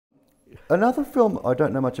Another film I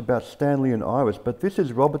don't know much about, Stanley and Iris, but this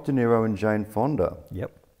is Robert De Niro and Jane Fonda. Yep.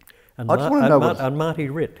 And, I just want to know and Marty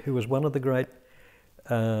Ritt, who was one of the great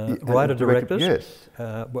writer-directors. Yes.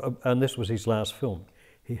 And this was his last film.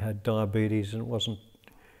 He had diabetes and it wasn't...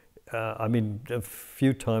 I mean, a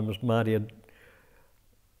few times Marty had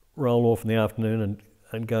roll off in the afternoon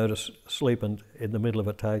and go to sleep in the middle of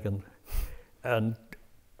a take and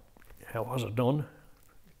how was it, Don?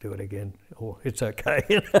 Do it again, or it's okay.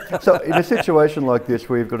 So in a situation like this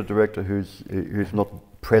where you've got a director who's not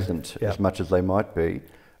present as much as they might be,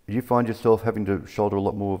 do you find yourself having to shoulder a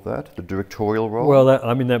lot more of that, the directorial role? Well,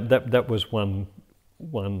 that was one.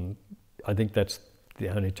 I think that's the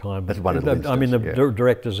only time. That's one of the instances, I mean, the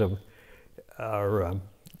directors are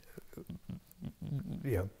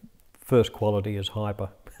first quality is hyper.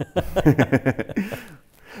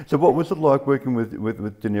 So what was it like working with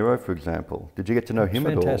De Niro, for example? Did you get to know him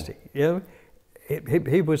at all? Fantastic. Yeah,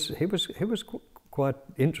 he was quite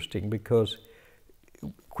interesting because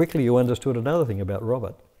quickly you understood another thing about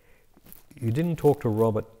Robert. You didn't talk to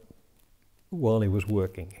Robert while he was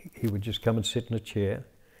working. He would just come and sit in a chair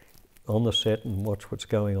on the set and watch what's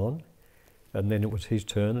going on, and then it was his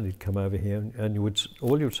turn, and he'd come over here, and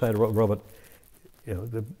all you would say to Robert, you know,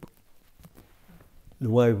 the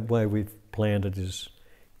way we've planned it is,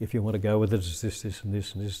 if you want to go with it, it's this, and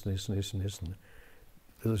this, and this, and this, and this, and this, and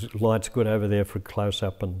the light's good over there for close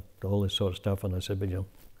up and all this sort of stuff. And I said, but you know,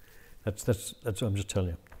 that's I'm just telling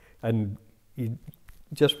you. And you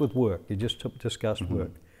just with work, you just discussed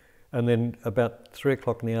work, and then about 3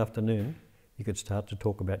 o'clock in the afternoon, you could start to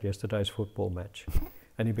talk about yesterday's football match,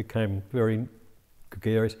 and he became very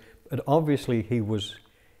gregarious. But obviously, he was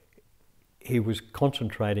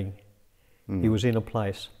concentrating. He was in a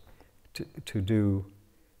place to do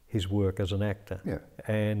his work as an actor,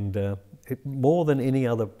 and more than any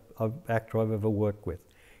other actor I've ever worked with,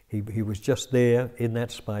 he was just there in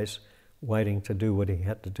that space, waiting to do what he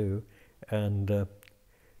had to do. And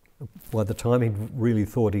by the time he really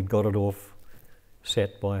thought he'd got it off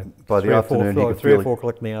set by the afternoon, 3 or 4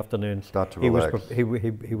 o'clock in the afternoon, start to relax. He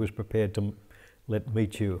was prepared to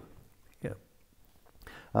meet you.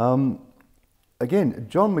 Again,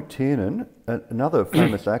 John McTiernan, another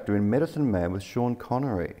famous actor in Medicine Man with Sean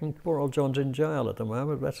Connery. Poor old John's in jail at the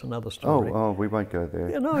moment. That's another story. Oh, we won't go there.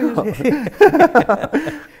 Yeah, no,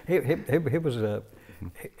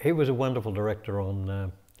 he was a wonderful director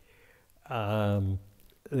on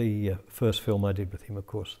the first film I did with him, of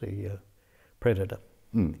course, the Predator.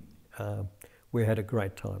 We had a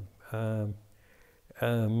great time.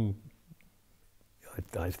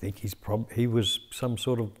 I think he was some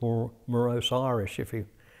sort of more morose Irish,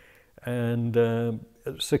 and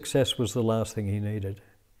success was the last thing he needed.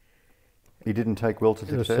 He didn't take well to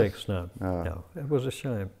success? No. It was a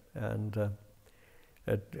shame, and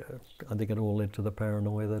I think it all led to the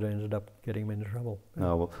paranoia that ended up getting him into trouble.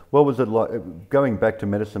 Oh, well, what was it like going back to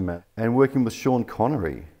Medicine Man and working with Sean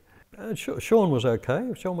Connery? Sean was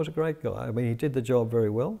okay. Sean was a great guy. I mean, he did the job very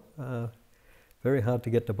well. Very hard to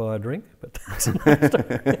get to buy a drink, but that's another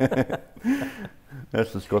story.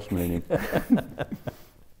 That's the Scots meaning.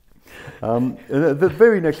 The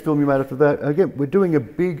very next film you made after that, again, we're doing a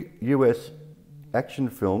big US action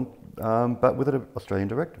film, but with an Australian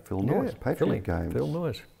director, Phil Noyce, Patriot Games. Phil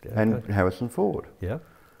Noyce. Yeah, and Harrison Ford. Yeah.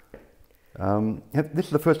 This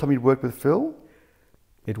is the first time you'd worked with Phil?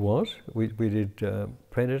 It was. We did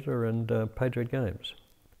Predator and Patriot Games,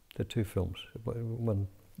 the two films. One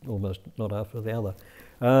almost not after the other.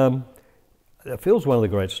 Phil's one of the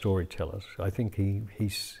great storytellers. I think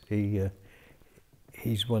he's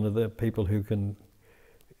one of the people who can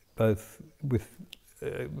both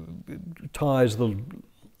ties the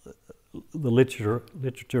literature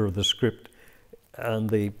of the script and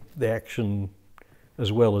the action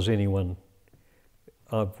as well as anyone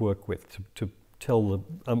I've worked with to tell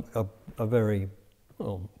a very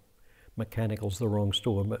mechanical's the wrong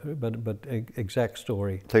story, but exact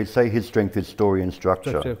story. So you'd say his strength is story and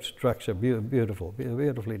structure.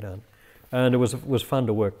 Beautifully done, and it was fun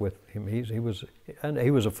to work with him. He was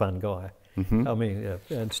a fun guy. I mean,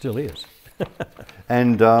 and still is.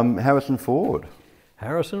 And Harrison Ford.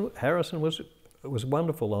 Harrison was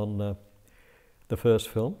wonderful on the first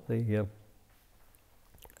film.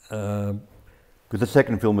 Because the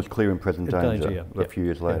second film was Clear and Present Danger, a few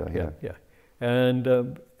years later. Yeah.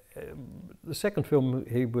 And the second film,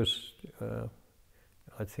 he was,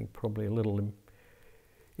 I think, probably a little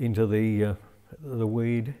into the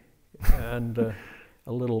weed and a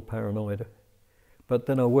little paranoid. But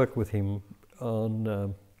then I worked with him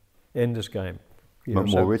on Ender's Game.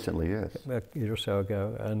 More recently, yes. A year or so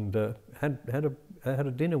ago, and had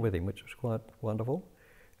a dinner with him, which was quite wonderful.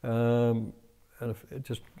 and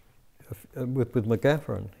with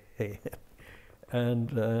McAlpine,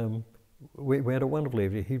 and we had a wonderful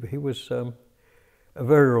evening. He was a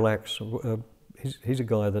very relaxed. He's a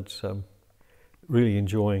guy that's really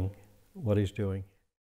enjoying what he's doing.